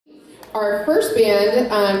Our first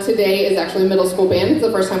band today is actually a middle school band. It's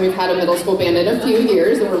the first time we've had a middle school band in a few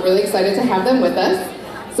years, and we're really excited to have them with us.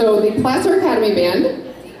 So the Placer Academy Band,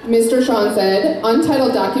 Mr. Sean said,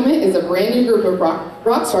 Untitled Document is a brand new group of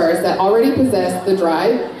rock stars that already possess the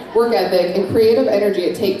drive, work ethic, and creative energy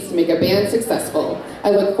it takes to make a band successful. I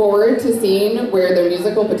look forward to seeing where their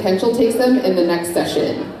musical potential takes them in the next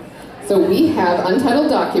session. So we have Untitled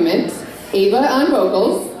Document, Ava on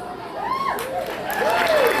vocals.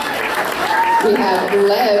 We have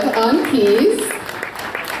Lev on keys.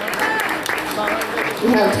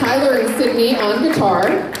 We have Tyler and Sydney on guitar.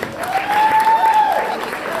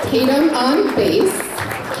 Tatum on bass.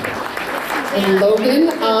 And Logan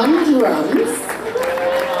on drums.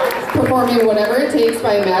 Performing Whatever It Takes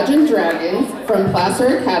by Imagine Dragons from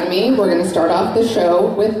Placer Academy. We're going to start off the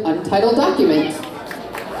show with Untitled Document.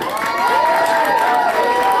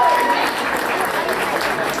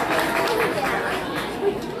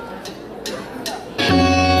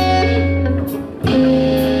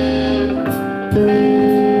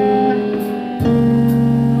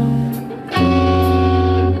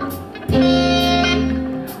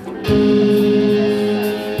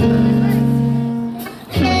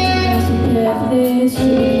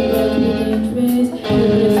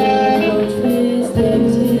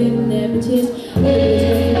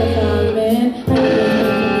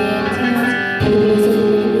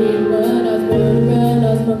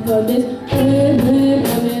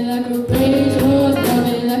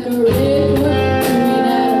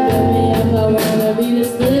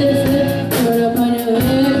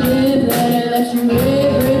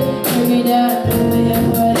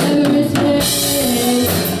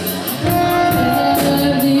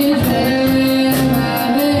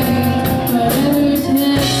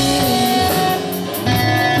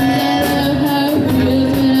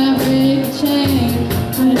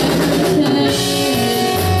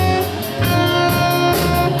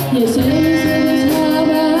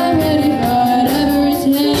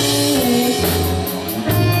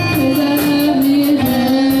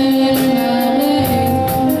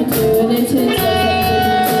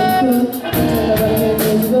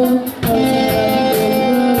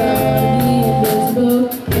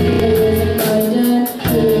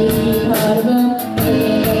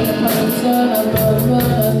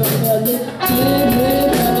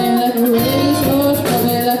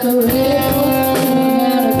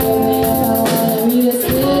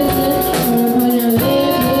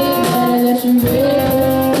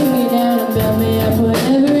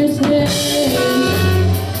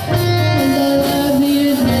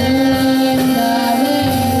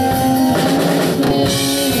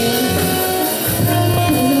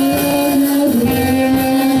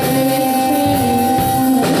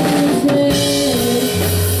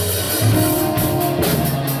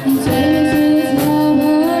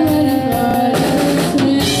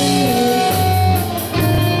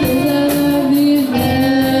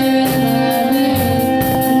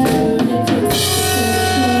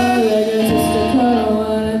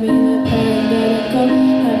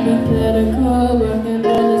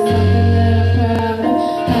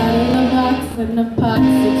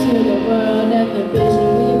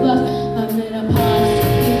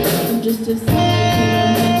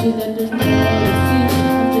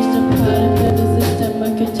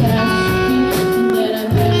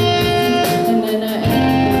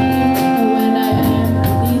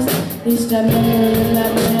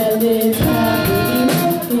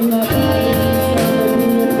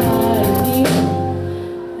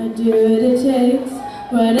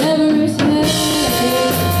 Whatever it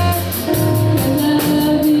takes.